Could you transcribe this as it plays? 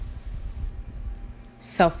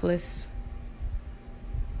Selfless.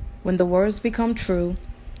 When the words become true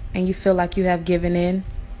and you feel like you have given in,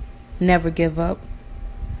 never give up.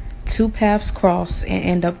 Two paths cross and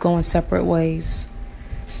end up going separate ways.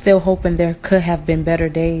 Still hoping there could have been better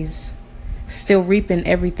days. Still reaping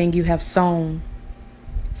everything you have sown.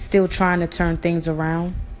 Still trying to turn things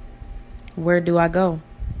around. Where do I go?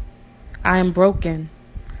 I am broken.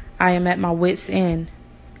 I am at my wit's end.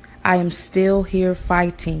 I am still here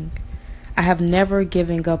fighting. I have never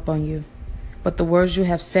given up on you, but the words you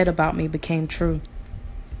have said about me became true.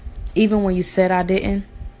 Even when you said I didn't,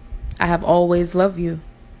 I have always loved you.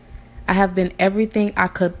 I have been everything I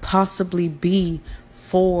could possibly be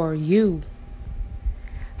for you.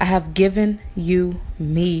 I have given you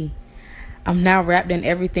me. I'm now wrapped in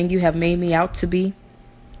everything you have made me out to be.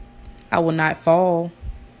 I will not fall.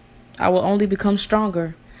 I will only become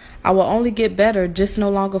stronger. I will only get better, just no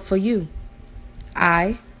longer for you.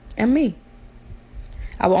 I am me.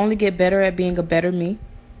 I will only get better at being a better me.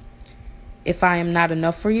 If I am not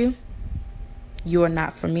enough for you, you are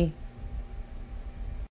not for me.